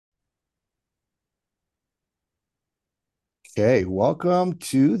Okay, welcome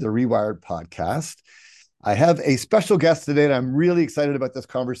to the Rewired podcast. I have a special guest today, and I'm really excited about this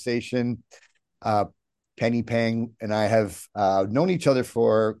conversation. Uh, Penny Phang and I have known each other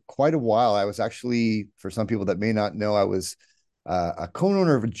for quite a while. I was actually, for some people that may not know, I was a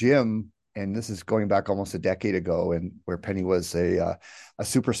co-owner of a gym, and this is going back almost a decade ago, and where Penny was a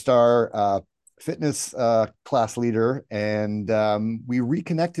superstar fitness class leader, and we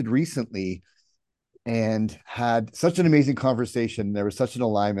reconnected recently and had such an amazing conversation. There was such an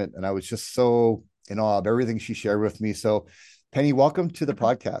alignment, and I was just so in awe of everything she shared with me. So, Penny, welcome to the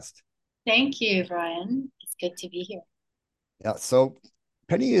podcast. Thank you, Brian. It's good to be here. Yeah. So,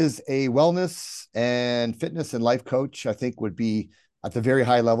 Penny is a wellness and fitness and life coach, I think would be at the very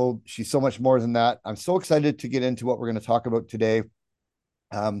high level. She's so much more than that. I'm so excited to get into what we're going to talk about today.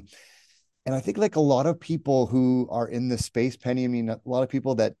 Um, and I think like a lot of people who are in this space, Penny, I mean, a lot of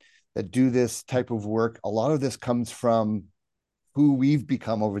people that do this type of work, a lot of this comes from who we've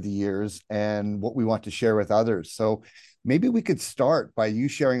become over the years and what we want to share with others. So maybe we could start by you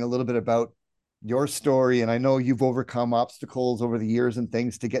sharing a little bit about your story. And I know you've overcome obstacles over the years and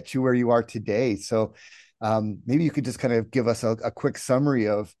things to get you where you are today. So maybe you could just kind of give us a quick summary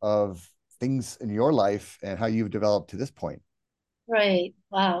of things in your life and how you've developed to this point. Right.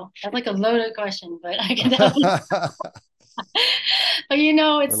 Wow. That's like a loaded question, but I can definitely. But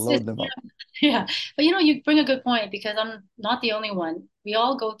We're it's loading them up. yeah. But you bring a good point because I'm not the only one. We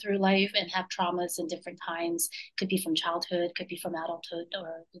all go through life and have traumas in different times. Could be from childhood, could be from adulthood,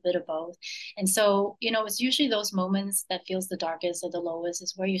 or a bit of both. And so, it's usually those moments that feels the darkest or the lowest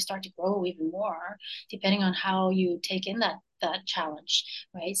is where you start to grow even more, depending on how you take in that challenge,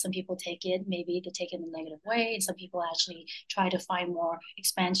 right? Some people take it in a negative way, and some people actually try to find more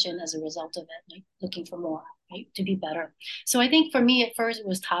expansion as a result of it, like looking for more, right, to be better. So I think for me at first it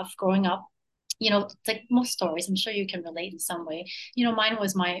was tough growing up. It's like most stories, I'm sure you can relate in some way. Mine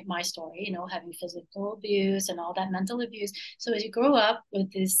was my story, having physical abuse and all that mental abuse. So as you grow up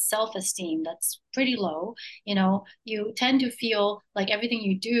with this self-esteem that's pretty low, you tend to feel like everything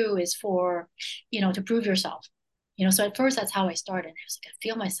you do is for, to prove yourself. So at first that's how I started. I was like, I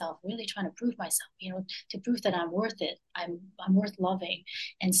feel myself really trying to prove myself, to prove that I'm worth it. I'm worth loving.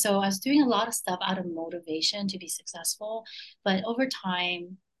 And so I was doing a lot of stuff out of motivation to be successful. But over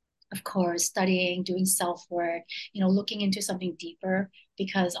time, of course, studying, doing self work, looking into something deeper,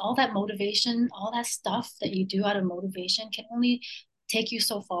 because all that motivation, all that stuff that you do out of motivation can only take you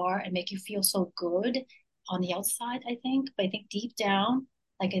so far and make you feel so good on the outside, I think. But I think deep down,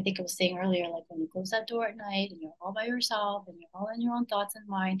 like I think I was saying earlier, like when you close that door at night and you're all by yourself and you're all in your own thoughts and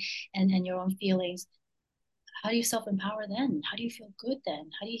mind and your own feelings, how do you self empower then? How do you feel good then?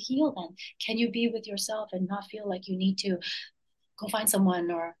 How do you heal then? Can you be with yourself and not feel like you need to go find someone?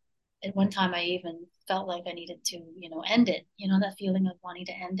 Or at one time I even felt like I needed to, end it, that feeling of wanting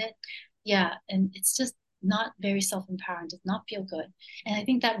to end it. Yeah. And it's just not very self-empowering, does not feel good. And I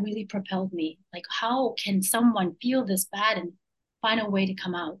think that really propelled me. Like, how can someone feel this bad and find a way to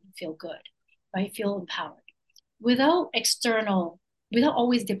come out and feel good, right? Feel empowered without external, without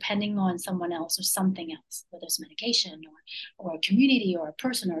always depending on someone else or something else, whether it's medication or a community or a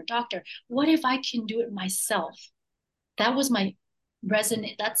person or a doctor. What if I can do it myself? That was my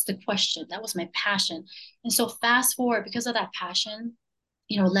resonate. That's the question. That was my passion. And so fast forward, because of that passion,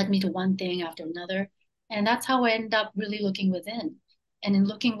 led me to one thing after another. And that's how I ended up really looking within. And in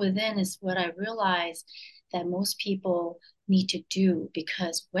looking within is what I realized that most people need to do,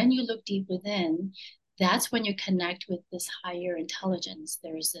 because when you look deep within, that's when you connect with this higher intelligence.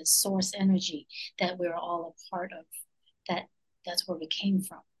 There's this source energy that we're all a part of. That that's where we came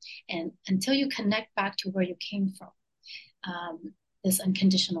from. And until you connect back to where you came from, um, this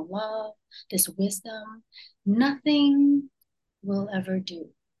unconditional love, this wisdom, nothing will ever do,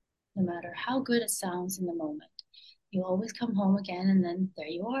 no matter how good it sounds in the moment. You always come home again, and then there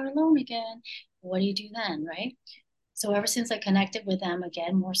you are alone again. What do you do then, right? So ever since I connected with them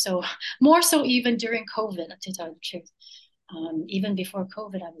again, more so even during COVID, to tell you the truth. Even before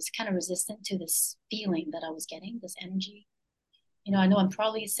COVID, I was kind of resistant to this feeling that I was getting, this energy. I know I'm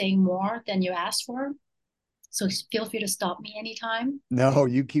probably saying more than you asked for, so feel free to stop me anytime. No,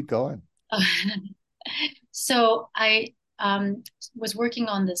 you keep going. So I was working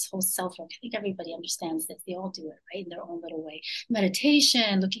on this whole self work. I think everybody understands this. They all do it, right, in their own little way.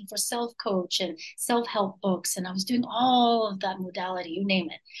 Meditation, looking for self coach and self help books, and I was doing all of that modality, you name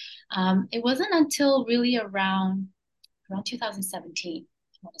it. It wasn't until really around 2017,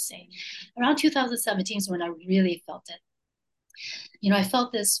 I want to say, around 2017 is when I really felt it. I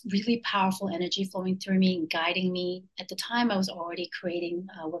felt this really powerful energy flowing through me and guiding me. At the time, I was already creating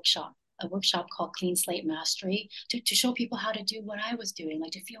a workshop a workshop called Clean Slate Mastery to show people how to do what I was doing,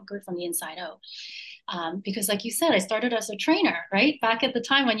 like to feel good from the inside out. Because like you said, I started as a trainer, right? Back at the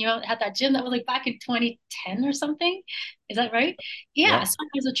time when you had that gym, that was like back in 2010 or something. Is that right? Yeah, I Yeah.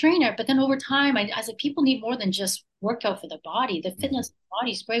 started as a trainer, but then over time, I said people need more than just workout for the body. The Mm-hmm. fitness of the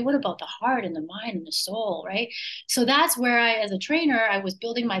body is great. What about the heart and the mind and the soul, right? So that's where as a trainer, I was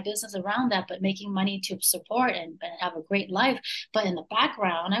building my business around that, but making money to support and have a great life. But in the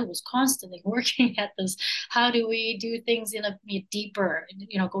background, I was constantly working at this. How do we do things in a deeper,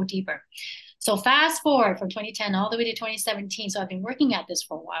 go deeper? So fast forward from 2010 all the way to 2017. So I've been working at this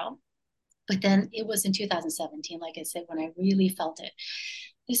for a while. But then it was in 2017, like I said, when I really felt it.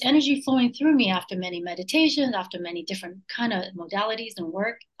 This energy flowing through me after many meditations, after many different kind of modalities and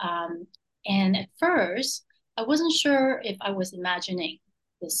work. And at first, I wasn't sure if I was imagining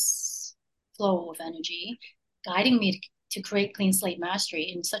this flow of energy guiding me to create clean slate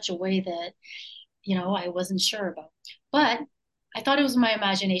mastery in such a way that, I wasn't sure about. But I thought it was my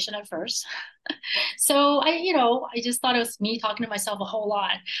imagination at first. So I just thought it was me talking to myself a whole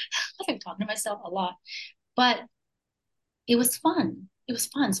lot. I was talking to myself a lot, but it was fun. It was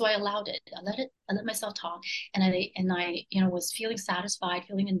fun. So I allowed it. I let myself talk. And I, was feeling satisfied,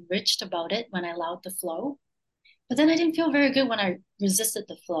 feeling enriched about it when I allowed the flow. But then I didn't feel very good when I resisted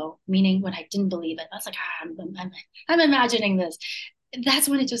the flow, meaning when I didn't believe it. I was like, I'm imagining this. That's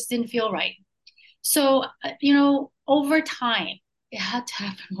when it just didn't feel right. So, over time, it had to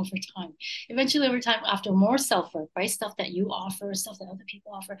happen over time. Eventually, over time, after more self work, right? Stuff that you offer, stuff that other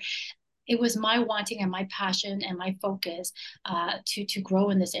people offer, it was my wanting and my passion and my focus to grow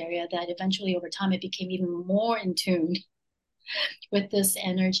in this area that eventually, over time, it became even more in tune with this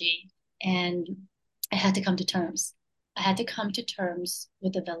energy. And I had to come to terms. I had to come to terms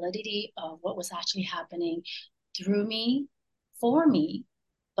with the validity of what was actually happening through me, for me,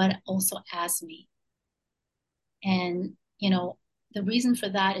 but also as me. And, the reason for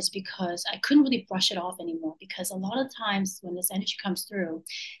that is because I couldn't really brush it off anymore. Because a lot of times when this energy comes through,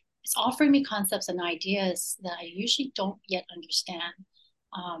 it's offering me concepts and ideas that I usually don't yet understand.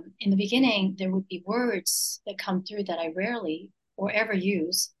 In the beginning, there would be words that come through that I rarely or ever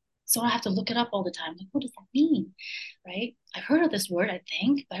use. So I have to look it up all the time. Like, what does that mean? Right? I've heard of this word, I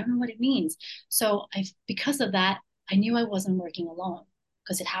think, but I don't know what it means. So because of that, I knew I wasn't working alone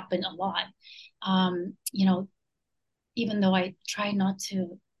because it happened a lot. Um, you know, even though I try not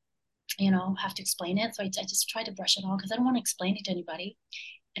to, have to explain it. So I just try to brush it off because I don't want to explain it to anybody.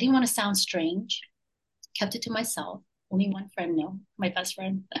 I didn't want to sound strange, kept it to myself. Only one friend knew, my best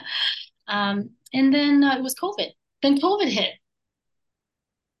friend. And then it was COVID. Then COVID hit.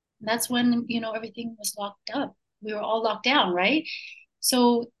 That's when, everything was locked up. We were all locked down, right?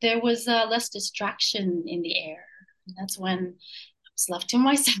 So there was less distraction in the air. And that's when I was left to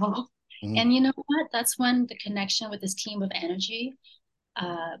myself. Mm-hmm. And you know what? That's when the connection with this team of energy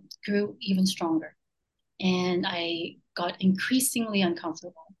grew even stronger. And I got increasingly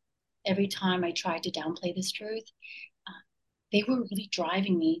uncomfortable every time I tried to downplay this truth. Uh, they were really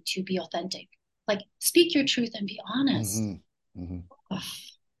driving me to be authentic. Like, speak your truth and be honest. Mm-hmm. Mm-hmm. Ugh.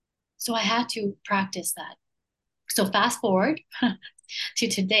 So I had to practice that. So fast forward to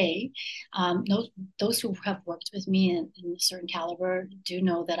today, those who have worked with me in a certain caliber do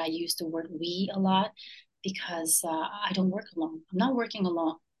know that I use the word we a lot because I don't work alone. I'm not working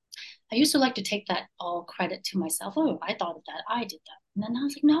alone. I used to like to take that all credit to myself. Oh, I thought of that. I did that. And then I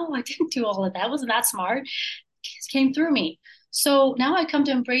was like, no, I didn't do all of that. I wasn't that smart. It came through me. So now I come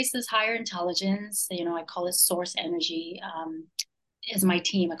to embrace this higher intelligence. I call it source energy. As my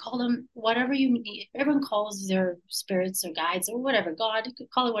team, I call them whatever you need. Everyone calls their spirits or guides or whatever, God, you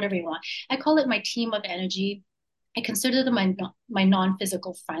could call it whatever you want. I call it my team of energy. I consider them my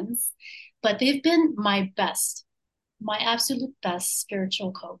non-physical friends, but they've been my absolute best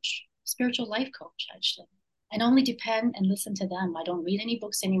spiritual coach, spiritual life coach, actually. I only depend and listen to them. I don't read any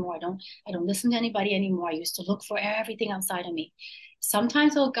books anymore. I don't listen to anybody anymore. I used to look for everything outside of me.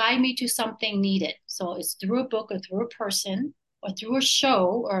 Sometimes they'll guide me to something needed. So it's through a book or through a person or through a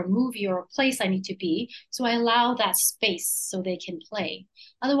show or a movie or a place I need to be. So I allow that space so they can play.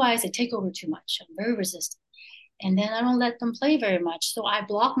 Otherwise, I take over too much. I'm very resistant. And then I don't let them play very much. So I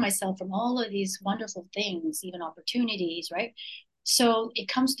block myself from all of these wonderful things, even opportunities, right? So it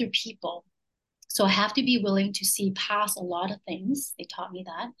comes through people. So I have to be willing to see past a lot of things. They taught me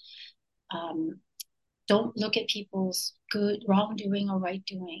that. Um, don't look at people's good wrongdoing or right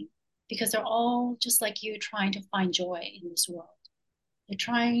doing because they're all just like you trying to find joy in this world. They're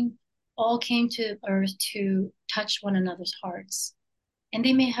trying, all came to earth to touch one another's hearts. And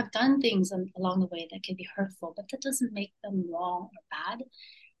they may have done things along the way that could be hurtful, but that doesn't make them wrong or bad.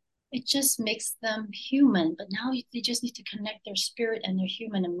 It just makes them human. But now they just need to connect their spirit and their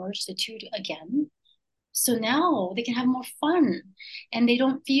human and merge the two again. So now they can have more fun and they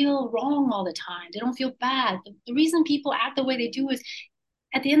don't feel wrong all the time. They don't feel bad. The reason people act the way they do is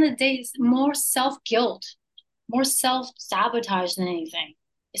at the end of the day, it's more self guilt, more self sabotage than anything.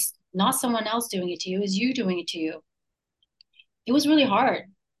 It's not someone else doing it to you, it's you doing it to you. It was really hard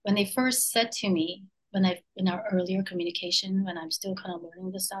when they first said to me, in our earlier communication, when I'm still kind of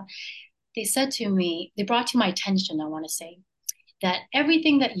learning this stuff, they said to me, they brought to my attention, I want to say, that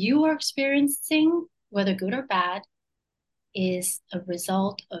everything that you are experiencing, whether good or bad, is a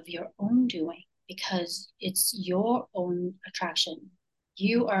result of your own doing because it's your own attraction.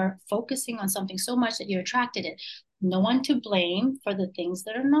 You are focusing on something so much that you attracted it. No one to blame for the things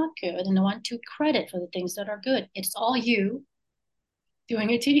that are not good, and no one to credit for the things that are good. It's all you doing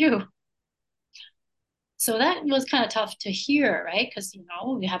it to you. So that was kind of tough to hear, right? Because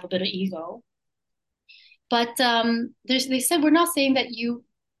we have a bit of ego. But they said we're not saying that you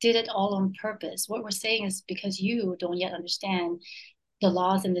did it all on purpose. What we're saying is because you don't yet understand the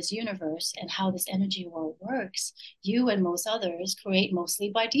laws in this universe and how this energy world works, you and most others create mostly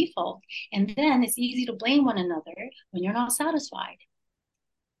by default. And then it's easy to blame one another when you're not satisfied.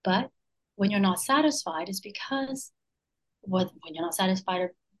 But when you're not satisfied, it's because when you're not satisfied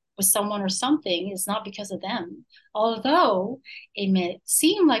with someone or something, it's not because of them. Although it may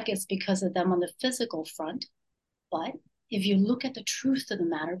seem like it's because of them on the physical front, but if you look at the truth of the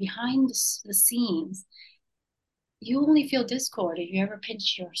matter behind the scenes, you only feel discord if you ever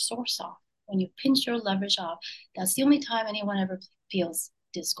pinch your source off. When you pinch your leverage off, that's the only time anyone ever feels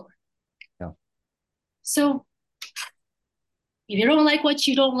discord. Yeah. So if you don't like what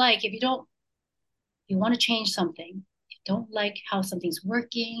you don't like, if you want to change something, if you don't like how something's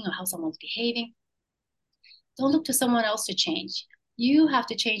working or how someone's behaving, don't look to someone else to change. You have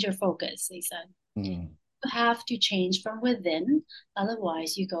to change your focus, they said. Mm. You have to change from within,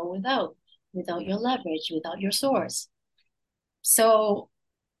 otherwise you go without your leverage, without your source. So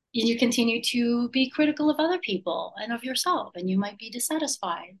you continue to be critical of other people and of yourself, and you might be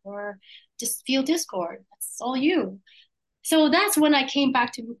dissatisfied or just feel discord. That's all you. So that's when I came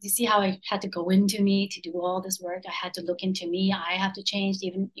back to see how I had to go into me to do all this work. I had to look into me. I have to change.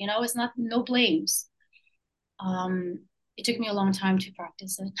 Even it's not no blames. It took me a long time to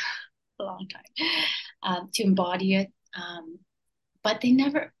practice it, a long time to embody it. But they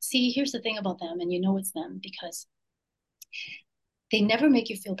never see. Here's the thing about them, and it's them because they never make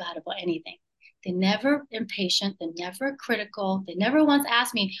you feel bad about anything. They never impatient. They're never critical. They never once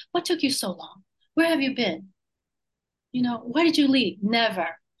asked me, "What took you so long? Where have you been? Why did you leave?" Never.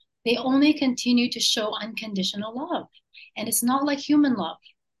 They only continue to show unconditional love. And it's not like human love.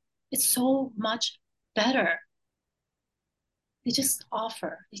 It's so much better. They just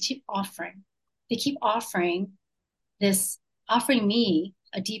offer. They keep offering. They keep this, offering me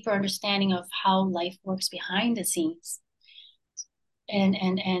a deeper understanding of how life works behind the scenes. And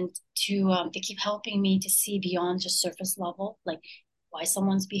to they keep helping me to see beyond just surface level, like why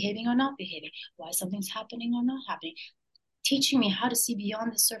someone's behaving or not behaving, why something's happening or not happening, teaching me how to see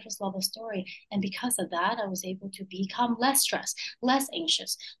beyond the surface level story. And because of that, I was able to become less stressed, less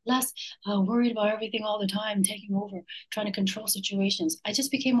anxious, less worried about everything all the time, taking over, trying to control situations. I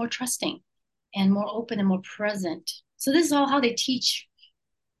just became more trusting and more open and more present. So this is all how they teach.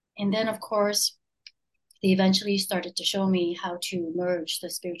 And then, of course, they eventually started to show me how to merge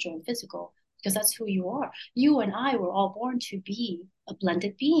the spiritual and physical because that's who you are. You and I were all born to be a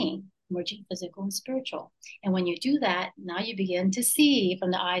blended being, merging physical and spiritual. And when you do that, now you begin to see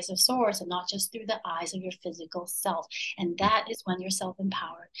from the eyes of source and not just through the eyes of your physical self. And that is when you're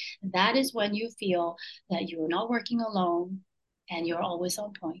self-empowered. That is when you feel that you are not working alone and you're always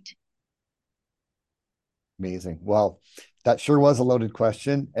on point. Amazing. Well, that sure was a loaded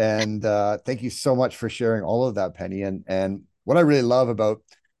question. And thank you so much for sharing all of that, Penny. And what I really love about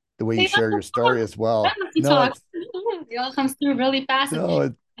the way you They love share to your story talk. as I well. love to No, talk. it's It all comes through really fast. It's no,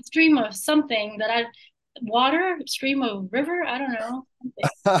 a stream of something that I water, stream of river. I don't know.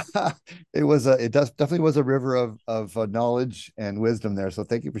 Something. it does definitely was a river of knowledge and wisdom there. So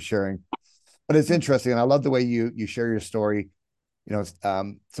thank you for sharing. But it's interesting, and I love the way you share your story.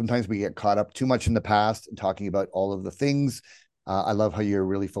 Sometimes we get caught up too much in the past and talking about all of the things. I love how you're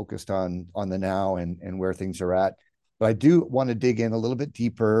really focused on the now and where things are at. But I do want to dig in a little bit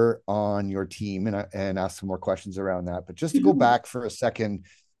deeper on your team and ask some more questions around that. But just to go back for a second,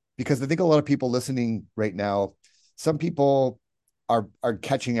 because I think a lot of people listening right now, some people are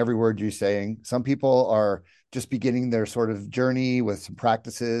catching every word you're saying. Some people are just beginning their sort of journey with some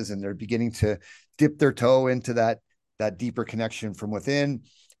practices, and they're beginning to dip their toe into that deeper connection from within.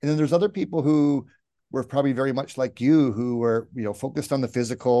 And then there's other people who were probably very much like you, who were, focused on the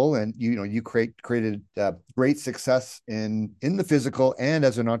physical, and you created great success in the physical and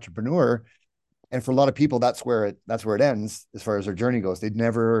as an entrepreneur. And for a lot of people, that's where it ends as far as their journey goes. They'd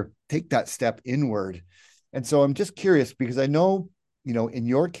never take that step inward. And so I'm just curious, because I know, in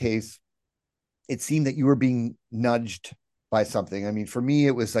your case, it seemed that you were being nudged by something. I mean, for me,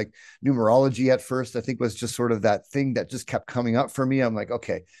 it was like numerology at first, I think, was just sort of that thing that just kept coming up for me. I'm like,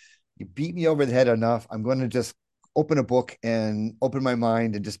 okay, you beat me over the head enough. I'm going to just open a book and open my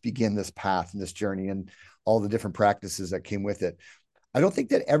mind and just begin this path and this journey and all the different practices that came with it. I don't think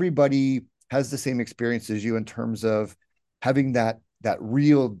that everybody has the same experience as you in terms of having that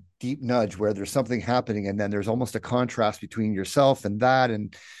real deep nudge where there's something happening, and then there's almost a contrast between yourself and that,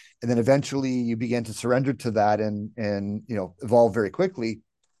 and then eventually you begin to surrender to that, and evolve very quickly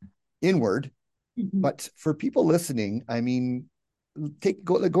inward. Mhm. But for people listening, I mean,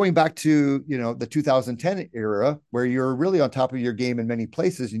 going back to the 2010 era, where you're really on top of your game in many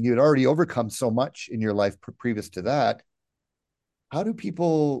places, and you had already overcome so much in your life previous to that. How do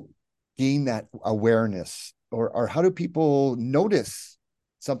people gain that awareness, or how do people notice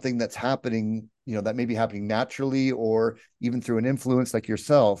something that's happening, that may be happening naturally or even through an influence like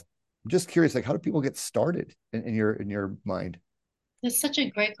yourself? I'm just curious, like, how do people get started in your mind? That's such a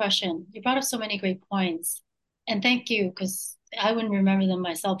great question. You brought up so many great points. And thank you, because I wouldn't remember them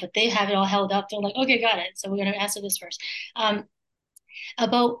myself, but they have it all held up. They're like, okay, got it. So we're going to answer this first. Um,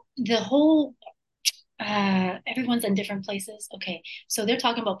 about the whole everyone's in different places. Okay, so they're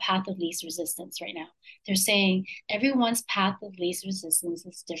talking about path of least resistance right now. They're saying everyone's path of least resistance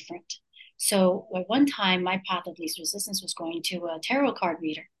is different. So at one time, my path of least resistance was going to a tarot card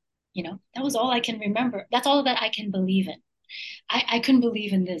reader. That was all I can remember. That's all that I can believe in. I couldn't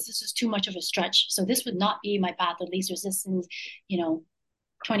believe in this. This was too much of a stretch. So this would not be my path of least resistance, you know,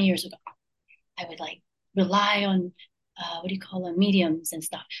 20 years ago. I would like rely on what do you call them, mediums and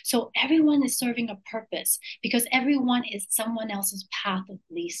stuff. So everyone is serving a purpose because everyone is someone else's path of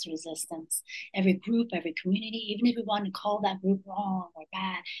least resistance. Every group, every community, even if we want to call that group wrong or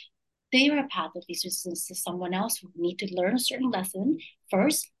bad, they are a path of least resistance to someone else who need to learn a certain lesson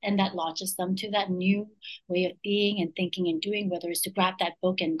first, and that launches them to that new way of being and thinking and doing, whether it's to grab that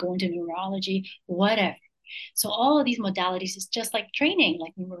book and go into numerology, whatever. So all of these modalities is just like training,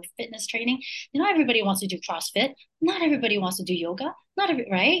 like when we're fitness training. Not everybody wants to do CrossFit. Not everybody wants to do yoga.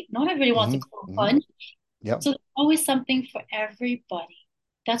 Right? Not everybody wants to Mm-hmm. go Mm-hmm. fun. Yep. So there's always something for everybody.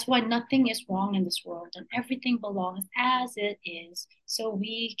 That's why nothing is wrong in this world and everything belongs as it is. So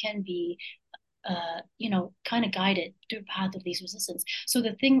we can be kind of guided through path of least resistance. So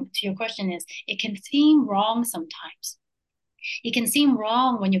the thing to your question is, it can seem wrong sometimes. It can seem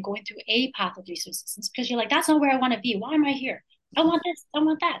wrong when you're going through a path of least resistance because you're like, that's not where I want to be. Why am I here? I want this. I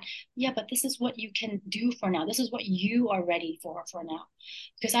want that. Yeah, but this is what you can do for now. This is what you are ready for now.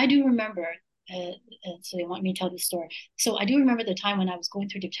 Because I do remember. So they want me to tell this story. So I do remember the time when I was going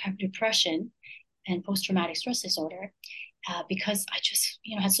through depression and post-traumatic stress disorder, because I just,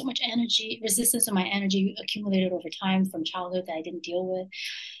 had so much energy, resistance to my energy accumulated over time from childhood that I didn't deal with.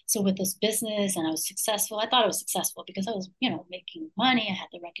 So with this business, and I was successful. I thought I was successful because I was, making money. I had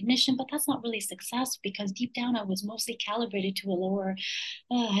the recognition, but that's not really success because deep down I was mostly calibrated to a lower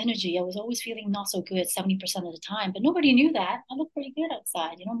energy. I was always feeling not so good 70% of the time, but nobody knew that. I looked pretty good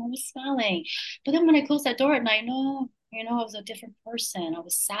outside, I'm always smiling. But then when I closed that door at night, no, I was a different person. I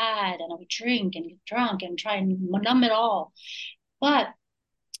was sad and I would drink and get drunk and try and numb it all. But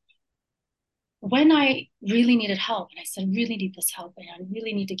when I really needed help, and I said, I really need this help, and I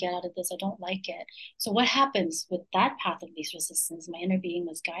really need to get out of this, I don't like it. So, what happens with that path of least resistance? My inner being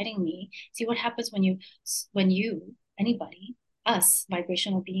was guiding me. See what happens anybody, us,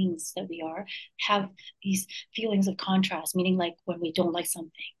 vibrational beings that we are, have these feelings of contrast, meaning like when we don't like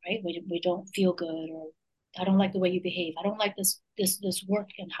something, right? We don't feel good, or I don't like the way you behave. I don't like this work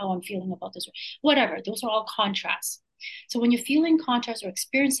and how I'm feeling about this. Whatever. Those are all contrasts. So when you're feeling contrast or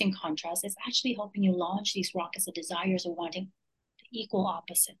experiencing contrast, it's actually helping you launch these rockets of desires or wanting the equal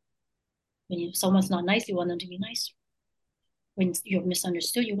opposite. When someone's not nice, you want them to be nicer. When you're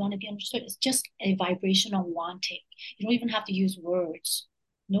misunderstood, you want to be understood. It's just a vibrational wanting. You don't even have to use words.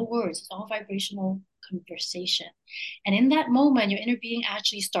 No words. It's all vibrational conversation. And in that moment, your inner being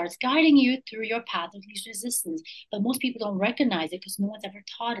actually starts guiding you through your path of least resistance. But most people don't recognize it because no one's ever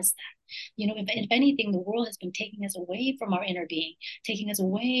taught us that. If anything, the world has been taking us away from our inner being, taking us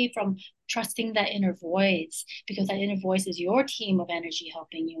away from trusting that inner voice, because that inner voice is your team of energy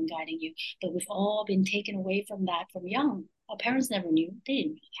helping you and guiding you. But we've all been taken away from that from young. Our parents never knew. They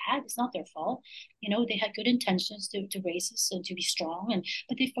didn't really have. It's not their fault. They had good intentions to raise us and to be strong,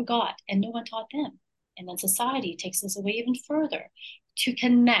 but they forgot, and no one taught them. And then society takes us away even further to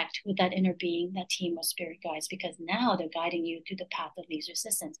connect with that inner being, that team of spirit guides, because now they're guiding you to the path of least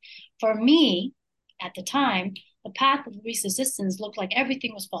resistance. For me, at the time, the path of least resistance looked like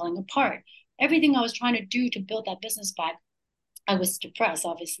everything was falling apart. Everything I was trying to do to build that business back, I was depressed.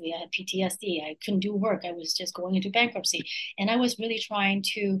 Obviously, I had PTSD. I couldn't do work. I was just going into bankruptcy. And I was really trying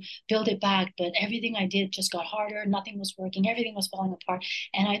to build it back. But everything I did just got harder. Nothing was working. Everything was falling apart.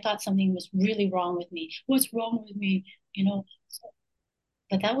 And I thought something was really wrong with me. What's wrong with me? So,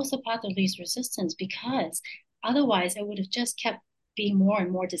 but that was the path of least resistance, because otherwise I would have just kept being more and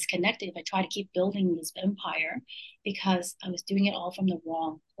more disconnected if I tried to keep building this empire, because I was doing it all from the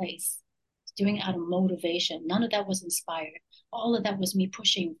wrong place. I was doing it out of motivation. None of that was inspired. All of that was me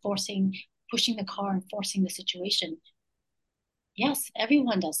pushing the car and forcing the situation. Yes,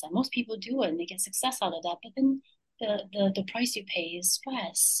 everyone does that. Most people do it and they get success out of that. But then the price you pay is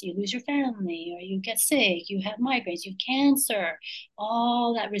stress. You lose your family, or you get sick, you have migraines, you have cancer,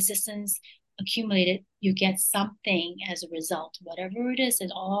 all that resistance accumulated, you get something as a result. Whatever it is,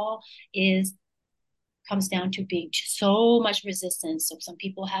 it all is comes down to being so much resistance. So some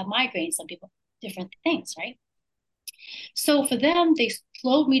people have migraines, some people different things, right? So for them, they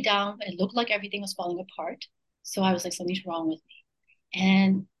slowed me down. It looked like everything was falling apart. So I was like, something's wrong with me.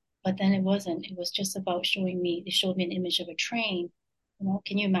 And but then it wasn't. It was just about showing me. They showed me an image of a train.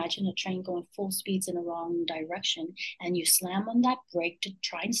 Can you imagine a train going full speeds in the wrong direction, and you slam on that brake to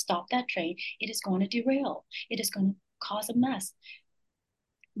try and stop that train? It is going to derail. It is going to cause a mess.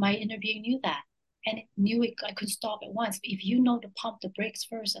 My inner being knew that, and it knew I could stop at once. If you know to pump the brakes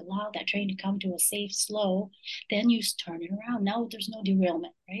first, allow that train to come to a safe slow, then you turn it around. Now there's no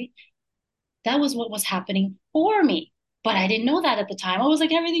derailment, right? That was what was happening for me. But I didn't know that at the time. I was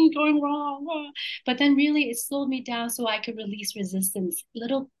like, everything's going wrong. But then really it slowed me down so I could release resistance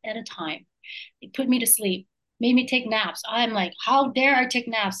little at a time. It put me to sleep, made me take naps. I'm like, how dare I take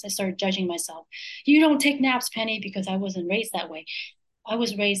naps? I started judging myself. You don't take naps, Penny, because I wasn't raised that way. I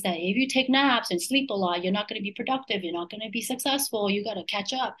was raised that if you take naps and sleep a lot, you're not going to be productive. You're not going to be successful. You got to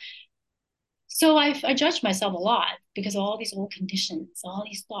catch up. So I judged myself a lot because of all these old conditions, all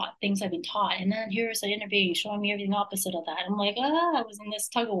these things I've been taught. And then here's an inner being showing me everything opposite of that. I'm like, I was in this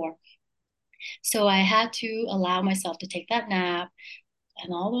tug of war. So I had to allow myself to take that nap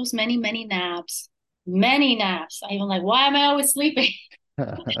and all those many, many naps, many naps. I even like, why am I always sleeping?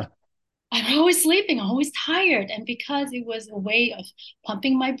 I'm always sleeping, I'm always tired. And because it was a way of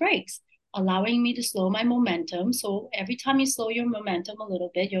pumping my brakes, allowing me to slow my momentum. So every time you slow your momentum a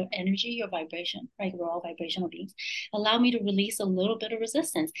little bit, your energy, your vibration, right? We're all vibrational beings, allow me to release a little bit of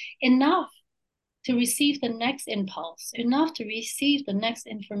resistance, enough to receive the next impulse, enough to receive the next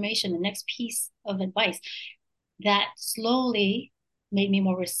information, the next piece of advice that slowly made me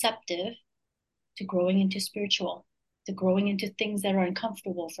more receptive to growing into spiritual, to growing into things that are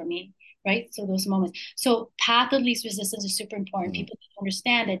uncomfortable for me, right? So those moments. So path of least resistance is super important. Mm. People need to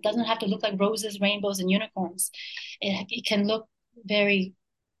understand it doesn't have to look like roses, rainbows, and unicorns. It can look very,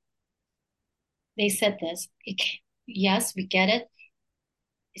 they said this. Yes, we get it.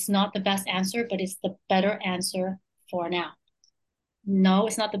 It's not the best answer, but it's the better answer for now. No,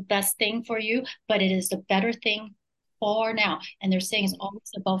 it's not the best thing for you, but it is the better thing for now. And they're saying it's always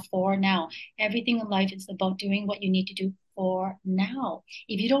about for now. Everything in life is about doing what you need to do for now.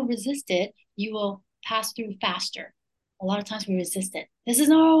 If you don't resist it, you will pass through faster. A lot of times we resist it. This is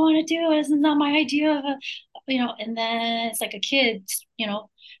not what I want to do. This is not my idea of and then it's like a kid,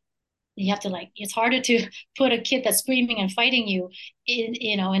 you have to like, it's harder to put a kid that's screaming and fighting you in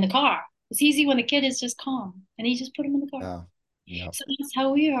the car. It's easy when the kid is just calm and you just put him in the car. Yeah. Yep. So that's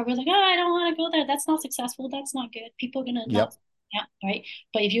how we are. We're like, oh, I don't want to go there. That's not successful. That's not good. People are gonna not, Yep. yeah, right.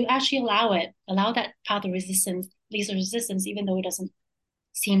 But if you actually allow that path of resistance, least resistance, even though it doesn't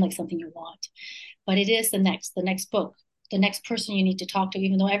seem like something you want, but it is the next book, the next person you need to talk to.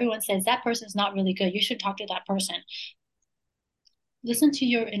 Even though everyone says that person is not really good, you should talk to that person. Listen to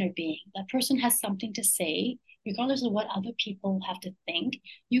your inner being. That person has something to say, regardless of what other people have to think.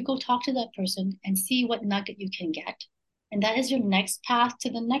 You go talk to that person and see what nugget you can get. And that is your next path to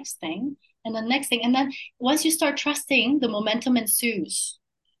the next thing and the next thing. And then once you start trusting, the momentum ensues.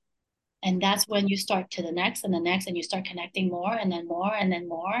 And that's when you start to the next and the next, and you start connecting more and then more and then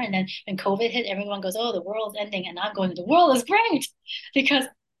more. And then when COVID hit, everyone goes, oh, the world's ending. And I'm going, the world is great because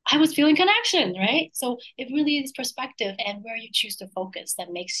I was feeling connection, right? So it really is perspective and where you choose to focus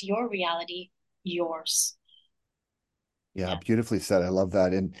that makes your reality yours. Yeah. Yeah. Beautifully said. I love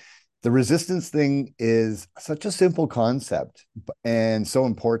that. And The resistance thing is such a simple concept and so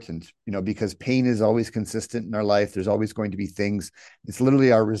important, because pain is always consistent in our life. There's always going to be things. It's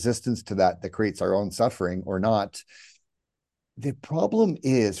literally our resistance to that creates our own suffering or not. The problem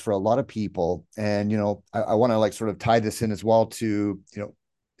is for a lot of people, and I want to like sort of tie this in as well to,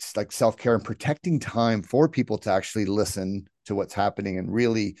 it's like self-care and protecting time for people to actually listen to what's happening and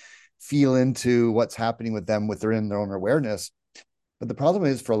really feel into what's happening with them within their own awareness. But the problem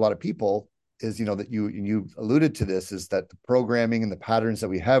is for a lot of people is, that you alluded to this, is that the programming and the patterns that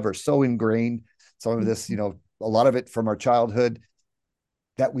we have are so ingrained. Some of this, a lot of it from our childhood,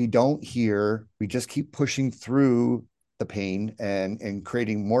 that we don't hear. We just keep pushing through the pain and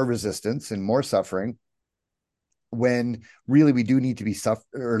creating more resistance and more suffering, when really we do need to be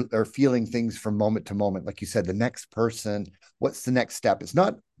or feeling things from moment to moment. Like you said, the next person, what's the next step? It's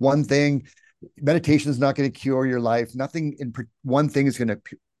not one thing. Meditation is not going to cure your life. Nothing in one thing is going to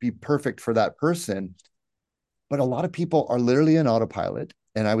be perfect for that person. But a lot of people are literally in autopilot.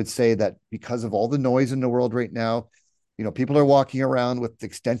 And I would say that because of all the noise in the world right now, people are walking around with the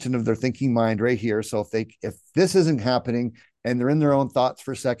extension of their thinking mind right here. So if this isn't happening and they're in their own thoughts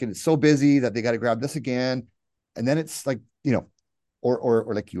for a second, it's so busy that they got to grab this again. And then it's like,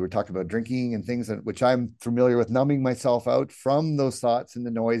 or like you were talking about drinking and things, which I'm familiar with, numbing myself out from those thoughts and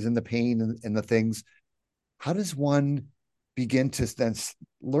the noise and the pain and the things. How does one begin to then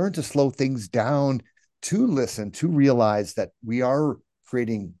learn to slow things down, to listen, to realize that we are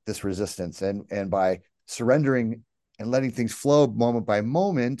creating this resistance, and by surrendering and letting things flow moment by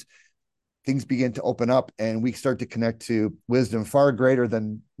moment, things begin to open up and we start to connect to wisdom far greater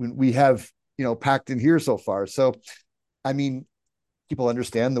than we have, packed in here so far. So, I mean, people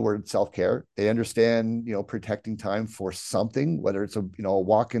understand the word self-care. They understand, protecting time for something, whether it's a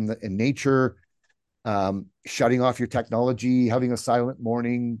walk in nature, shutting off your technology, having a silent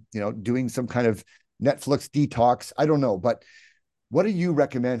morning, doing some kind of Netflix detox. I don't know, but what do you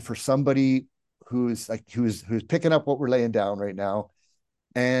recommend for somebody who's picking up what we're laying down right now,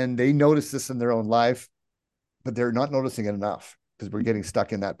 and they notice this in their own life, but they're not noticing it enough because we're getting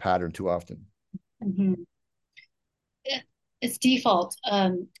stuck in that pattern too often? Mhm. It's default.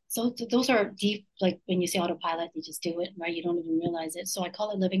 So those are deep, like when you say autopilot, you just do it, right? You don't even realize it. So I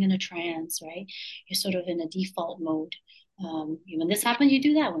call it living in a trance, right? You're sort of in a default mode. When this happens, you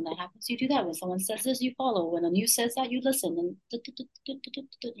do that. When that happens, you do that. When someone says this, you follow. When the news says that, you listen. And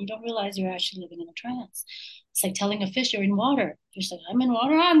you don't realize you're actually living in a trance. It's like telling a fish you're in water. Fish like, I'm in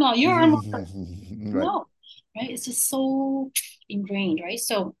water. I'm not. You're in water. Right. No, right? It's just so ingrained, right?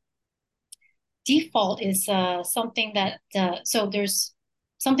 So default is something that so there's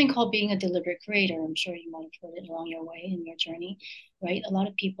something called being a deliberate creator. I'm sure you might have heard it along your way in your journey, right? A lot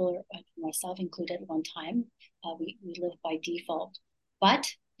of people, myself included, at one time, we live by default, but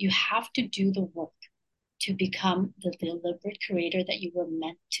you have to do the work to become the deliberate creator that you were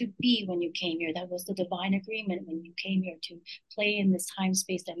meant to be when you came here. That was the divine agreement when you came here to play in this time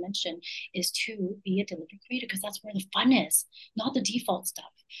space dimension, is to be a deliberate creator, because that's where the fun is, not the default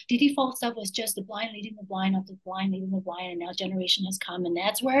stuff. The default stuff was just the blind leading the blind, not the blind leading the blind, and now generation has come, and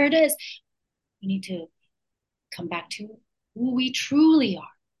that's where it is. We need to come back to who we truly are.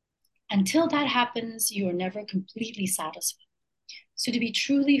 Until that happens, you are never completely satisfied. So to be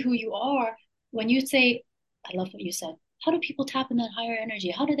truly who you are, when you say, I love what you said, how do people tap in that higher energy?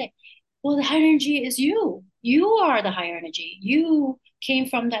 How do they? Well, the higher energy is you. You are the higher energy. You came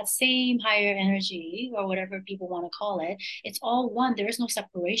from that same higher energy, or whatever people want to call it. It's all one. There is no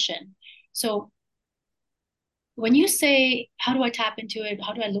separation. So when you say, how do I tap into it?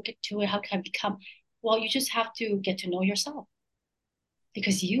 How do I look into it? How can I become? Well, you just have to get to know yourself,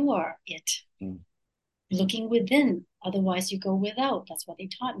 because you are it. Mm. Looking within. Otherwise, you go without. That's what they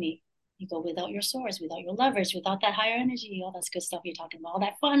taught me. You go without your source, without your leverage, without that higher energy, all that good stuff you're talking about, all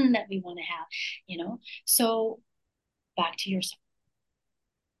that fun that we want to have. So back to yourself.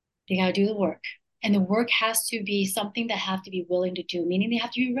 You got to do the work. And the work has to be something that have to be willing to do, meaning they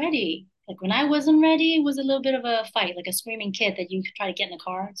have to be ready. Like when I wasn't ready, it was a little bit of a fight, like a screaming kid that you try to get in the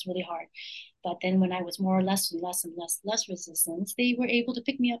car. It's really hard. But then when I was more or less and less and less resistance, they were able to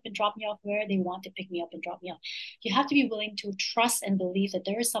pick me up and drop me off where they want to pick me up and drop me off. You have to be willing to trust and believe that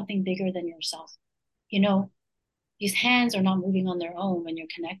there is something bigger than yourself. You know, these hands are not moving on their own when you're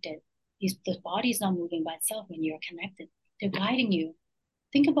connected. The body's not moving by itself when you're connected. They're guiding you.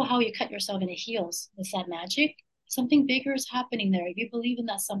 Think about how you cut yourself and it heals. Is that magic? Something bigger is happening there. If you believe in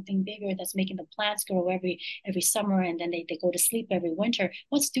that something bigger that's making the plants grow every summer, and then they go to sleep every winter,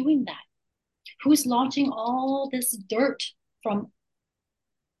 what's doing that? Who's launching all this dirt from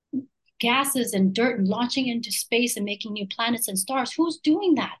gases and dirt and launching into space and making new planets and stars? Who's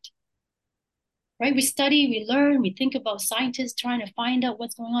doing that? right? We study, we learn, we think about scientists trying to find out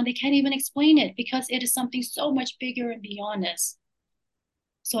what's going on. They can't even explain it because it is something so much bigger and beyond us.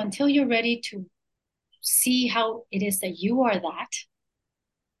 So until you're ready to see how it is that you are that,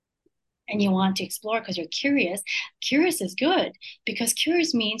 and you want to explore because you're curious, curious is good because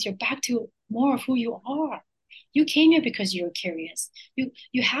curious means you're back to more of who you are. You came here because you're curious.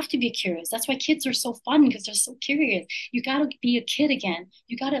 You have to be curious. That's why kids are so fun because they're so curious. You got to be a kid again.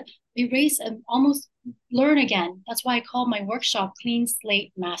 You got to erase and almost learn again. That's why I call my workshop Clean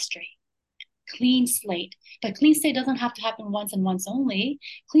Slate Mastery. Clean slate. But clean slate doesn't have to happen once and once only.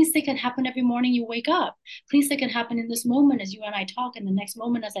 Clean slate can happen every morning you wake up. Clean slate can happen in this moment as you and I talk, and the next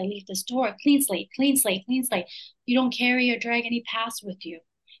moment as I leave this door. Clean slate, clean slate, clean slate. You don't carry or drag any past with you.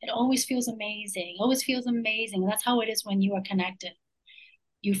 It always feels amazing. It always feels amazing. That's how it is when you are connected.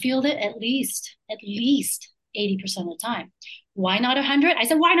 You feel it at least 80% of the time. Why not 100? I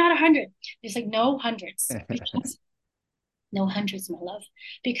said, why not 100? It's like, no hundreds. Because, no hundreds, my love.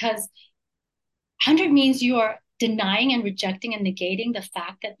 Because 100 means you are denying and rejecting and negating the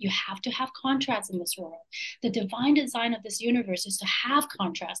fact that you have to have contrast in this world. The divine design of this universe is to have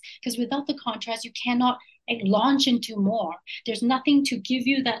contrast because without the contrast, you cannot launch into more. There's nothing to give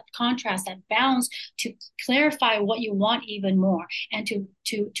you that contrast, that bounce to clarify what you want even more and to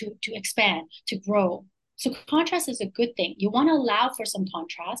expand, to grow. So contrast is a good thing. You want to allow for some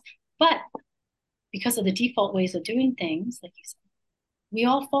contrast, but because of the default ways of doing things, like you said, we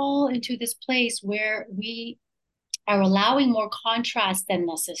all fall into this place where we are allowing more contrast than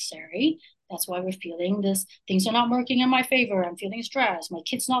necessary. That's why we're feeling this. Things are not working in my favor. I'm feeling stressed. My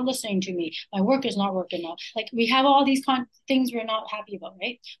kid's not listening to me. My work is not working out. Like we have all these things we're not happy about,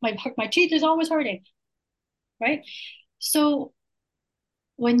 right? My teeth is always hurting, right? So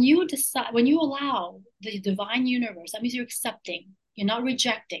when you allow the divine universe, that means you're accepting, you're not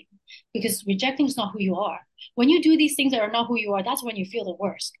rejecting, because rejecting is not who you are. When you do these things that are not who you are, that's when you feel the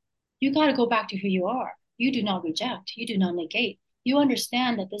worst. You got to go back to who you are. You do not reject, you do not negate. You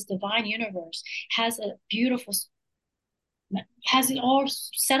understand that this divine universe has a beautiful, has it all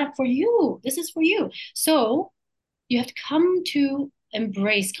set up for you. This is for you. So you have to come to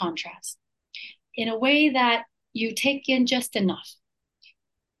embrace contrast in a way that you take in just enough.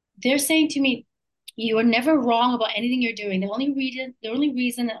 They're saying to me, you are never wrong about anything you're doing. The only reason,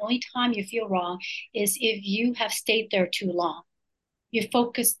 the only time you feel wrong is if you have stayed there too long. You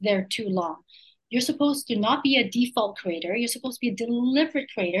focused there too long. You're supposed to not be a default creator. You're supposed to be a deliberate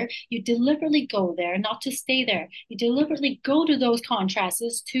creator. You deliberately go there, not to stay there. You deliberately go to those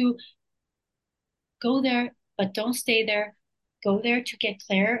contrasts to go there, but don't stay there. Go there to get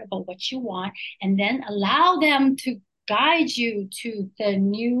clear about what you want and then allow them to guide you to the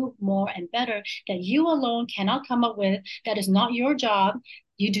new, more, and better that you alone cannot come up with. That is not your job.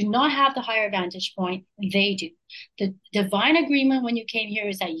 You do not have the higher vantage point. They do. The divine agreement when you came here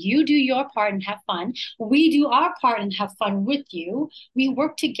is that you do your part and have fun. We do our part and have fun with you. We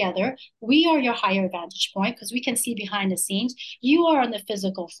work together. We are your higher vantage point because we can see behind the scenes. You are on the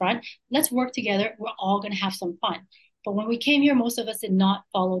physical front. Let's work together. We're all going to have some fun. But when we came here, most of us did not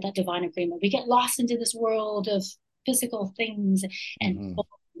follow that divine agreement. We get lost into this world of physical things and Mm-hmm.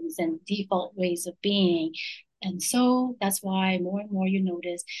 forms and default ways of being. And so that's why more and more you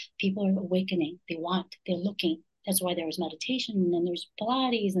notice people are awakening. They're looking. That's why there's meditation and there's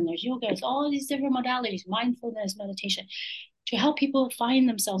Pilates and there's yoga. It's all these different modalities, mindfulness, meditation, to help people find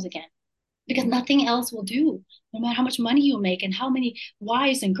themselves again. Because nothing else will do. No matter how much money you make and how many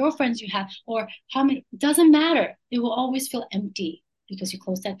wives and girlfriends you have, or how many, it doesn't matter. It will always feel empty because you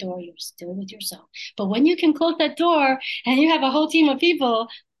close that door, you're still with yourself. But when you can close that door and you have a whole team of people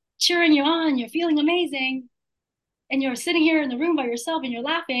cheering you on, you're feeling amazing, and you're sitting here in the room by yourself and you're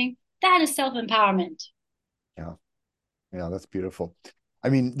laughing, that is self-empowerment. Yeah. Yeah, that's beautiful. I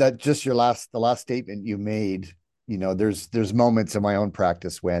mean, that just the last statement you made, there's moments in my own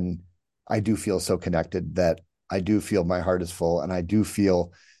practice when I do feel so connected that I do feel my heart is full and I do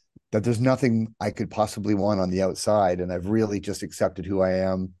feel that there's nothing I could possibly want on the outside. And I've really just accepted who I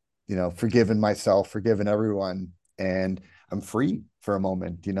am, forgiven myself, forgiven everyone, and I'm free for a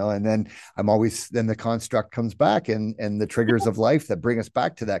moment, and then the construct comes back and the triggers of life that bring us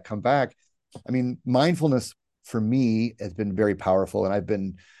back to that come back. I mean, mindfulness for me has been very powerful. And I've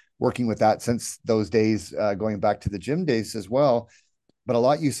been working with that since those days, going back to the gym days as well. But a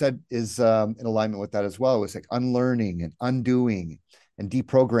lot you said is in alignment with that as well. It's like unlearning and undoing and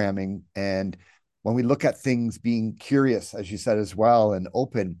deprogramming. And when we look at things, being curious, as you said as well, and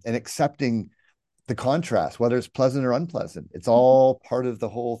open and accepting the contrast, whether it's pleasant or unpleasant, it's all part of the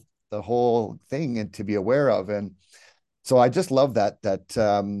whole thing and to be aware of. And so I just love that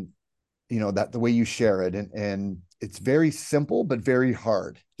that the way you share it, and it's very simple but very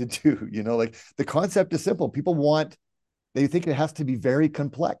hard to do. Like the concept is simple. People want they think it has to be very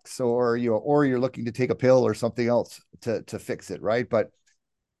complex, or or you're looking to take a pill or something else to fix it, right? But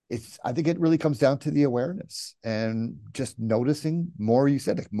I think it really comes down to the awareness and just noticing more. You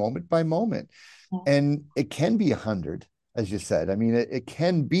said, like, moment by moment, and it can be 100, as you said. I mean, it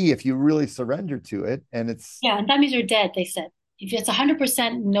can be, if you really surrender to it, and it's Yeah, and that means you're dead, they said. If it's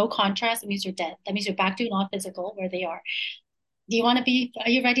 100% no contrast, it means you're dead. That means you're back to non-physical where they are. Do you want to be, are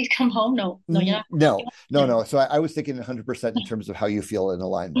you ready to come home? No, no, you're not. no, no, no. So I was thinking 100% in terms of how you feel in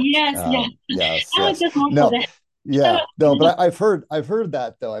alignment. Yes, yes. Yes, I was yes. just more for No, that. yeah, no, but I've heard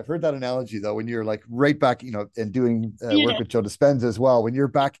that though. I've heard that analogy though, when you're like right back, and doing You're work dead. with Joe Dispenza as well. When you're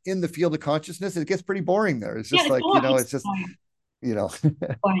back in the field of consciousness, it gets pretty boring there. It's Yeah, just it's like, boring. It's it's just, boring. you know,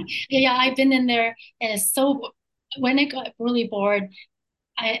 Boring. Yeah, yeah, I've been in there and it's so, when it got really bored,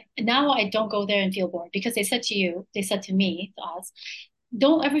 I don't go there and feel bored because they said to me, to us,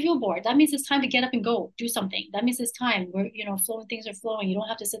 don't ever feel bored. That means it's time to get up and go do something. That means it's time where, flowing things are flowing. You don't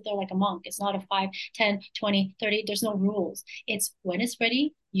have to sit there like a monk. It's not a 5, 10, 20, 30. There's no rules. It's when it's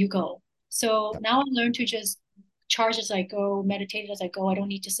ready, you go. So now I learn to just charge as I go, meditate as I go. I don't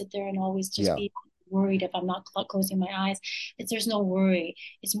need to sit there and always just yeah, be worried if I'm not closing my eyes. There's no worry.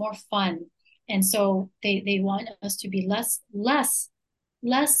 It's more fun. And so they want us to be less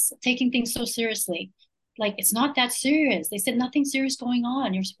taking things so seriously. Like it's not that serious. They said nothing serious going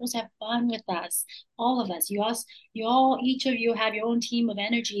on. You're supposed to have fun with us, all of us. Each of you have your own team of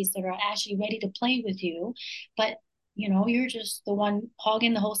energies that are actually ready to play with you, but you're just the one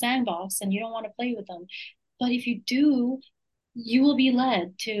hogging the whole sandbox, and you don't want to play with them. But if you do, you will be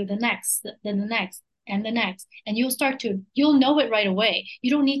led to the next, then the next, and the next, and you'll know it right away.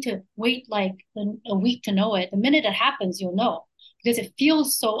 You don't need to wait like a week to know it. The minute it happens, you'll know because it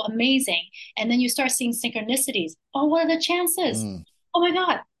feels so amazing. And then you start seeing synchronicities. Oh, what are the chances? mm, Oh my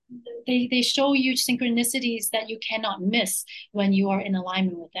God. They show you synchronicities that you cannot miss when you are in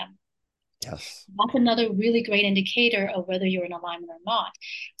alignment with them. yes, That's another really great indicator of whether you're in alignment or not.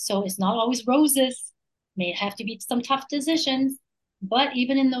 So it's not always roses. May have to be some tough decisions, but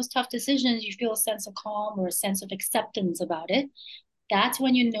even in those tough decisions, you feel a sense of calm or a sense of acceptance about it. That's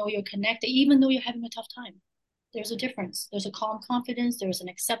when you know you're connected, even though you're having a tough time. There's a difference. There's a calm confidence, there's an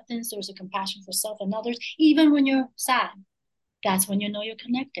acceptance, there's a compassion for self and others, even when you're sad. That's when you know you're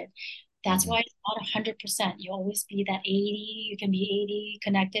connected. That's mm-hmm. why it's not 100%. You always be that 80, you can be 80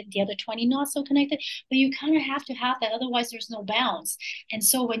 connected, the other 20 not so connected, but you kind of have to have that. Otherwise, there's no balance. And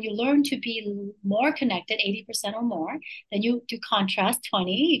so when you learn to be more connected, 80% or more, then you do contrast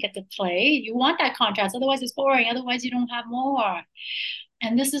 20, you get to play. You want that contrast. Otherwise, it's boring. Otherwise, you don't have more.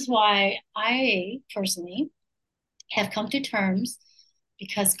 And this is why I personally have come to terms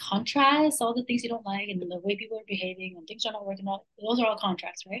because contrast, all the things you don't like and the way people are behaving and things are not working out, those are all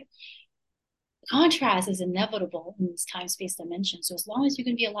contrasts, right? Contrast is inevitable in this time space dimension. So as long as you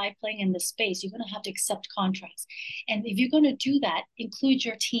can be alive playing in this space, you're going to have to accept contrast. And if you're going to do that, include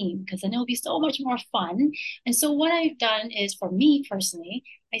your team because then it'll be so much more fun. And so what I've done is for me personally,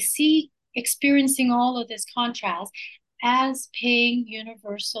 I see experiencing all of this contrast as paying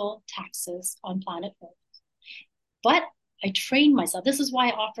universal taxes on planet Earth. But I train myself. This is why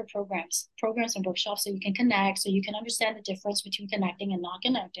I offer programs and workshops so you can connect, so you can understand the difference between connecting and not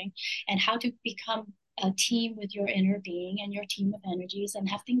connecting, and how to become a team with your inner being and your team of energies and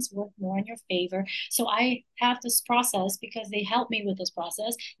have things work more in your favor. So I have this process because they help me with this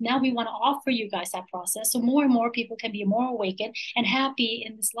process. Now we want to offer you guys that process so more and more people can be more awakened and happy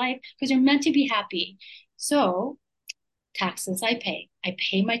in this life because you're meant to be happy. So taxes I pay. I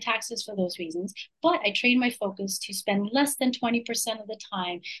pay my taxes for those reasons, but I train my focus to spend less than 20% of the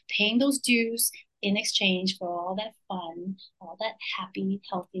time paying those dues in exchange for all that fun, all that happy,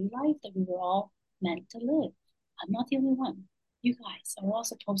 healthy life that we were all meant to live. I'm not the only one. You guys are all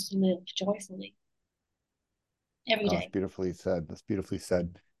supposed to live joyfully every Oh, that's day. beautifully said. That's beautifully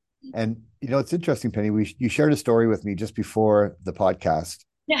said. And it's interesting, Penny. You shared a story with me just before the podcast,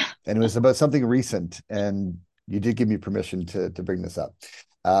 Yeah. and it was about something recent, and you did give me permission to bring this up.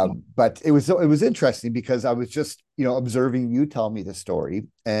 Yeah. But it was interesting because I was just observing you tell me the story,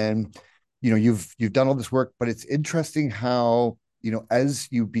 and you've done all this work, but it's interesting how as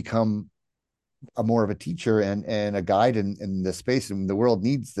you become a more of a teacher and a guide in this space, and the world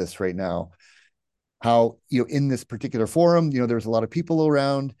needs this right now. How in this particular forum, there's a lot of people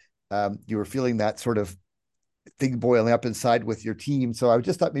around. You were feeling that sort of thing boiling up inside with your team. So I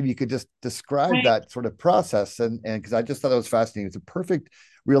just thought maybe you could just describe that sort of process, and because I just thought that was fascinating. It's a perfect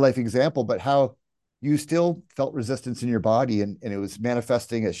real life example, but how you still felt resistance in your body, and it was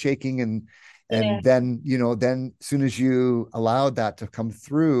manifesting as shaking. Yeah. And then, then as soon as you allowed that to come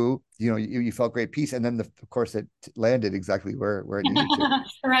through, you felt great peace. And then of course it landed exactly where it needed to.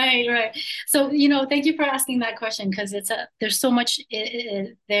 Right, right. So, thank you for asking that question because there's so much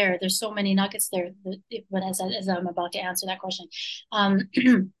there. There's so many nuggets there. But as I'm about to answer that question, um,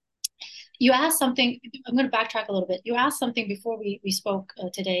 you asked something. I'm going to backtrack a little bit. You asked something before we spoke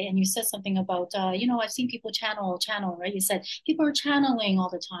today, and you said something about, I've seen people channel, right? You said people are channeling all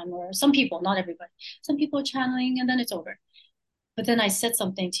the time, or some people, not everybody. Some people are channeling, and then it's over. But then I said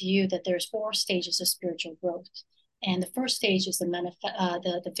something to you that there's four stages of spiritual growth, and the first stage is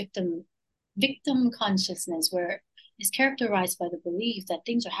the victim consciousness, where it's characterized by the belief that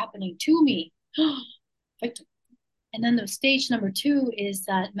things are happening to me. Victim. And then the stage number two is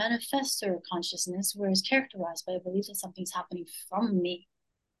that manifestor consciousness, where it's characterized by a belief that something's happening from me.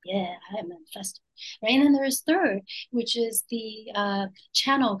 Yeah, I am manifesting. Right. And then there's third, which is the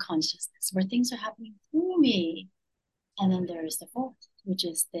channel consciousness, where things are happening through me. And then there is the fourth, which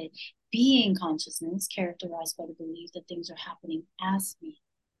is the being consciousness, characterized by the belief that things are happening as me.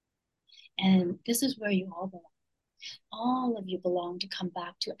 And this is where you all belong. All of you belong to come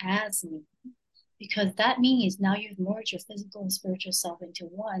back to as me, because that means now you've merged your physical and spiritual self into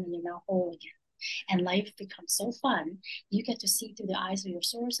one, and you're now whole again. And life becomes so fun. You get to see through the eyes of your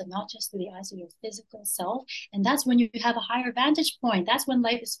source and not just through the eyes of your physical self. And that's when you have a higher vantage point. That's when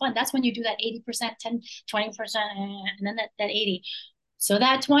life is fun. That's when you do that 80%, 10, 20%, and then that 80. So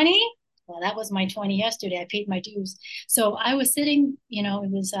that 20, well, that was my 20 yesterday. I paid my dues. So I was sitting, it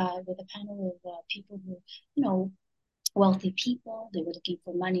was with a panel of people who, wealthy people. They were looking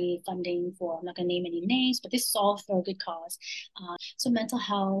for money, funding for, I'm not going to name any names, but this is all for a good cause. So mental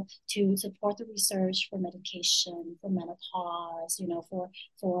health, to support the research for medication, for menopause,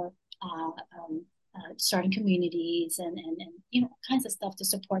 for starting communities and kinds of stuff to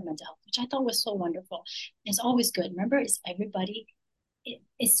support mental health, which I thought was so wonderful. It's always good. Remember, it's everybody.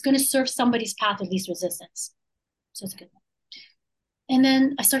 It's going to serve somebody's path of least resistance. So it's good. And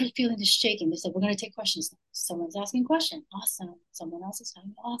then I started feeling this shaking. They said, we're going to take questions now. Someone's asking a question. Awesome. Someone else is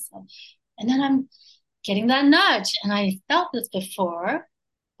saying, awesome. And then I'm getting that nudge. And I felt this before,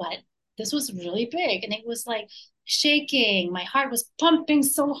 but this was really big. And it was like shaking. My heart was pumping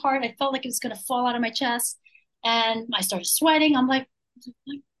so hard. I felt like it was going to fall out of my chest. And I started sweating. I'm like,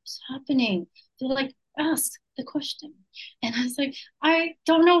 what's happening? They're like, ask the question. And I was like, I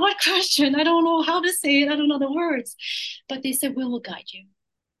don't know what question. I don't know how to say it. I don't know the words. But they said, we will guide you.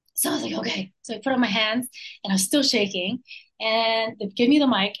 So I was like, okay. So I put on my hands and I was still shaking. And they gave me the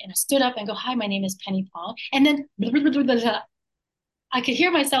mic and I stood up and go, hi, my name is Penny Paul. And then blah, blah, blah, blah, blah, I could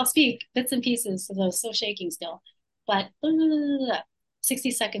hear myself speak bits and pieces. So I was still shaking still. But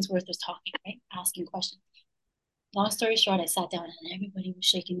 60 seconds worth of talking, right? Asking questions. Long story short, I sat down and everybody was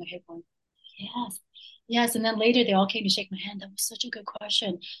shaking their head going, yes, yes. And then later they all came to shake my hand. That was such a good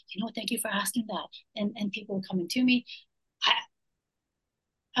question. Thank you for asking that. And people were coming to me. I,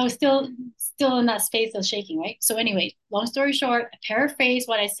 I was still in that space of shaking, right? So anyway, long story short, I paraphrase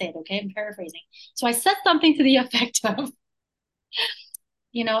what I said, okay? I'm paraphrasing. So I said something to the effect of,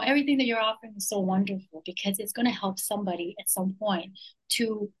 everything that you're offering is so wonderful because it's going to help somebody at some point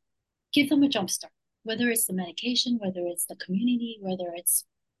to give them a jump start, whether it's the medication, whether it's the community, whether it's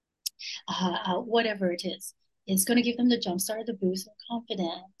whatever it is. It's going to give them the jump start, the boost of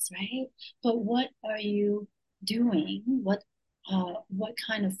confidence, right? But what are you doing? What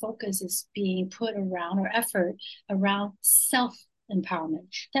kind of focus is being put around or effort around self empowerment?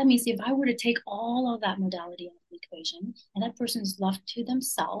 That means if I were to take all of that modality out of the equation and that person is left to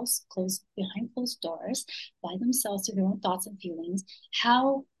themselves, closed behind closed doors, by themselves to their own thoughts and feelings,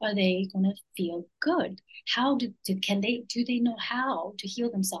 how are they going to feel good? How do they know how to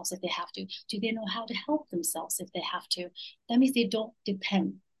heal themselves if they have to? Do they know how to help themselves if they have to? That means they don't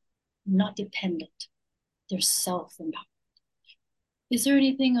depend, not dependent. They're self-empowered. Is there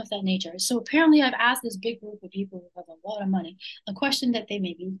anything of that nature? So apparently I've asked this big group of people who have a lot of money a question that they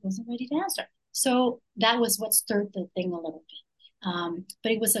maybe wasn't ready to answer. So that was what stirred the thing a little bit.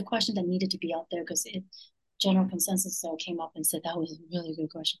 But it was a question that needed to be out there because general consensus came up and said that was a really good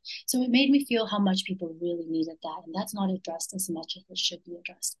question. So it made me feel how much people really needed that. And that's not addressed as much as it should be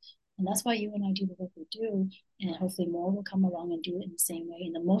addressed. And that's why you and I do the work we do. And hopefully more will come along and do it in the same way,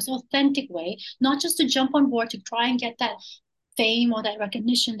 in the most authentic way, not just to jump on board to try and get that fame or that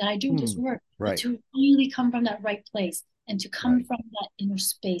recognition that I do this work, but Right. to really come from that right place and to come Right. from that inner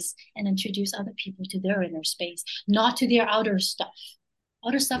space and introduce other people to their inner space, not to their outer stuff.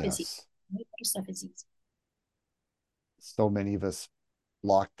 Outer stuff is easy. Yes. Outer stuff is easy. So many of us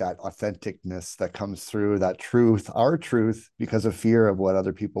block that authenticness that comes through, that truth, our truth, because of fear of what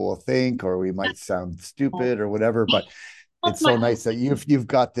other people will think, or we might sound stupid or whatever. But That's it's my so hope. nice that you've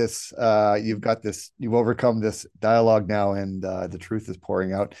got this, you've overcome this dialogue now, and the truth is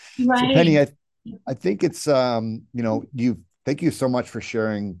pouring out. So Right. Penny, I think it's you thank you so much for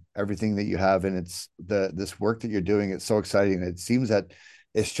sharing everything that you have, and it's this work that you're doing. It's so exciting. It seems that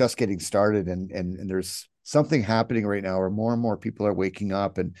it's just getting started, and there's something happening right now where more and more people are waking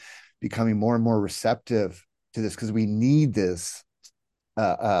up and becoming more and more receptive to this, because we need this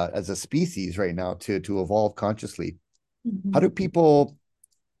as a species right now to evolve consciously. How do Mhm. people,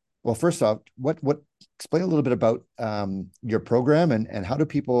 well, first off, what explain a little bit about your program, and how do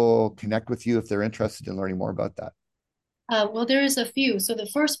people connect with you if they're interested in learning more about that? Well, there is a few. So the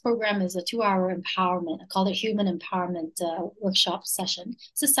first program is a 2 hour empowerment. I call it human empowerment workshop session.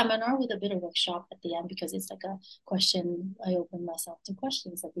 It's a seminar with a bit of workshop at the end because it's like a question. I open myself to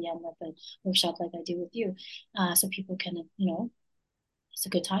questions at the end of the workshop, like I do with you, so people can, it's a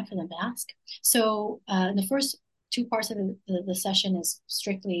good time for them to ask. So the first two parts of the session is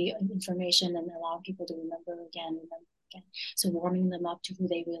strictly information and allowing people to remember again, remember again. So warming them up to who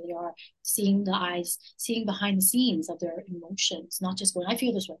they really are, seeing the eyes, seeing behind the scenes of their emotions, not just going, I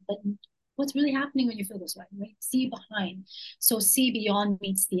feel this way, but what's really happening when you feel this way, right? See behind. So see beyond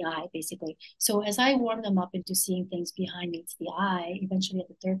meets the eye, basically. So as I warm them up into seeing things behind meets the eye, eventually at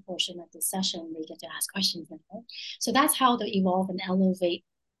the third portion of the session, they get to ask questions now. So that's how the evolve and elevate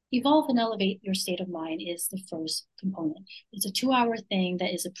your state of mind is the first component. It's a 2 hour thing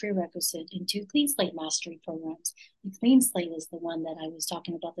that is a prerequisite into clean slate mastery programs. The clean slate is the one that I was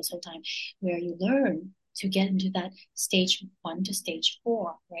talking about this whole time, where you learn to get into that stage 1 to stage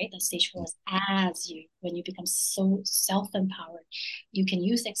 4, right? That stage 4 is as you, when you become so self-empowered, you can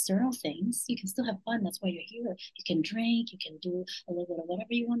use external things. You can still have fun. That's why you're here. You can drink, you can do a little bit of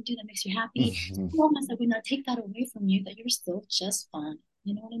whatever you want to do that makes you happy. Mhm. Moments that would not take that away from you, that you're still just fun.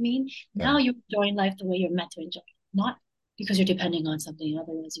 You know what I mean? Now Yeah. you're enjoying life the way you're meant to enjoy it, not because you're depending on something,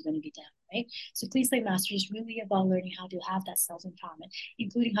 otherwise you're going to be down, right? So Clean Slate Mastery is really about learning how to have that self-empowerment,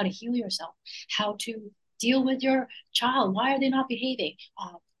 including how to heal yourself, how to deal with your child. Why are they not behaving?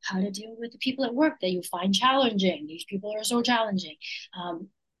 How to deal with the people at work that you find challenging. These people are so challenging.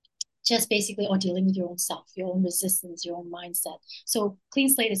 Just basically or dealing with your own self, your own resistance, your own mindset. So clean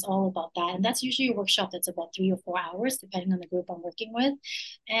slate is all about that. And that's usually a workshop that's about 3 or 4 hours, depending on the group I'm working with.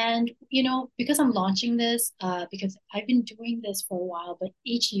 And, because I'm launching this, because I've been doing this for a while, but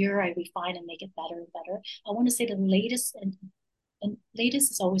each year I refine and make it better and better. I want to say the latest and latest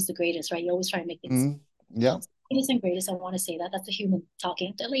is always the greatest, right? You always try to make things Mm, yeah. latest and greatest. I want to say that. That's a human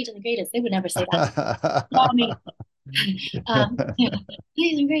talking. The latest and greatest. They would never say that. Not me. Yeah,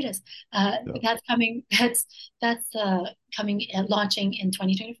 latest and greatest. Yeah. That's coming. That's coming launching in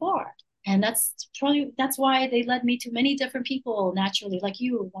 2024, and that's why they led me to many different people naturally, like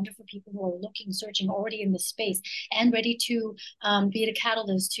you, wonderful people who are looking, searching, already in this space and ready to be the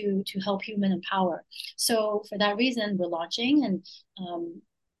catalyst to help human empower. So for that reason, we're launching, and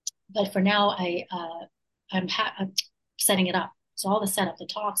but for now, I'm setting it up. So all the setup, the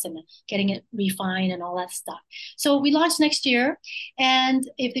talks, and getting it refined and all that stuff. So we launch next year, and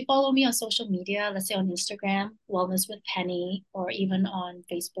if they follow me on social media, let's say on Instagram, Wellness with Penny, or even on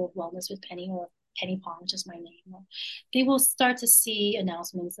Facebook, Wellness with Penny, or Penny Pong, which is my name, they will start to see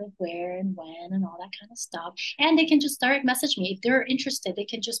announcements of where and when and all that kind of stuff. And they can just direct message me if they're interested. They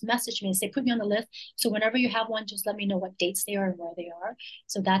can just message me and say, "Put me on the list." So whenever you have one, just let me know what dates they are and where they are.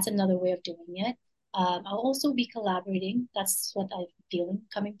 So that's another way of doing it. I'll also be collaborating. That's what I'm feeling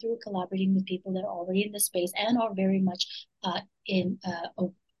coming through, collaborating with people that are already in the space and are very much in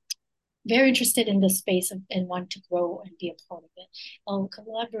very interested in this space and want to grow and be a part of it. I'll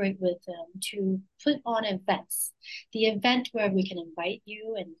collaborate with them to put on events. The event where we can invite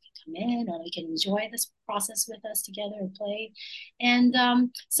you and you can come in and we can enjoy this process with us together and play.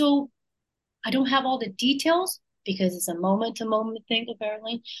 And so I don't have all the details because it's a moment to moment thing,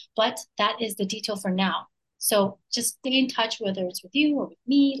 apparently, but that is the detail for now. So just stay in touch, whether it's with you or with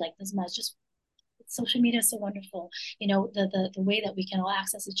me, like doesn't matter. Just social media is so wonderful. The way that we can all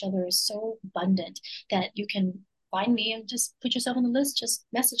access each other is so abundant that you can find me and just put yourself on the list, just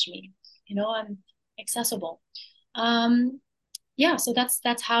message me. I'm accessible. Um, yeah, so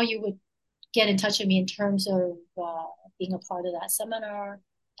that's how you would get in touch with me in terms of being a part of that seminar,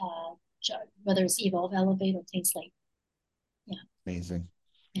 uh, whether it's Evolve, Elevate, or Clean Slate. Yeah. Amazing.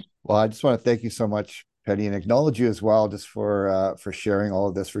 Yeah. Well, I just want to thank you so much, Penny, and acknowledge you as well, just for sharing all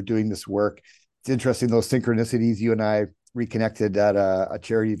of this, for doing this work. It's interesting those synchronicities. You and I reconnected at a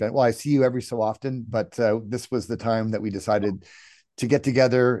charity event. Well, I see you every so often, but this was the time that we decided to get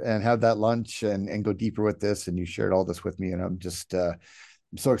together and have that lunch and go deeper with this. And you shared all this with me, and I'm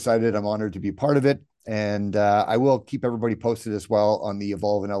so excited. I'm honored to be part of it. And I will keep everybody posted as well on the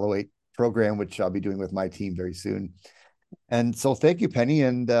Evolve and Elevate program, which I'll be doing with my team very soon. And so thank you, Penny.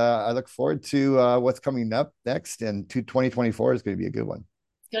 And I look forward to what's coming up next. And 2024 is going to be a good one.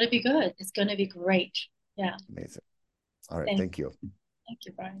 It's going to be good. It's going to be great. Yeah. Amazing. All right. Thank, Thank you. thank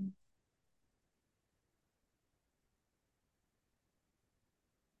you, Brian.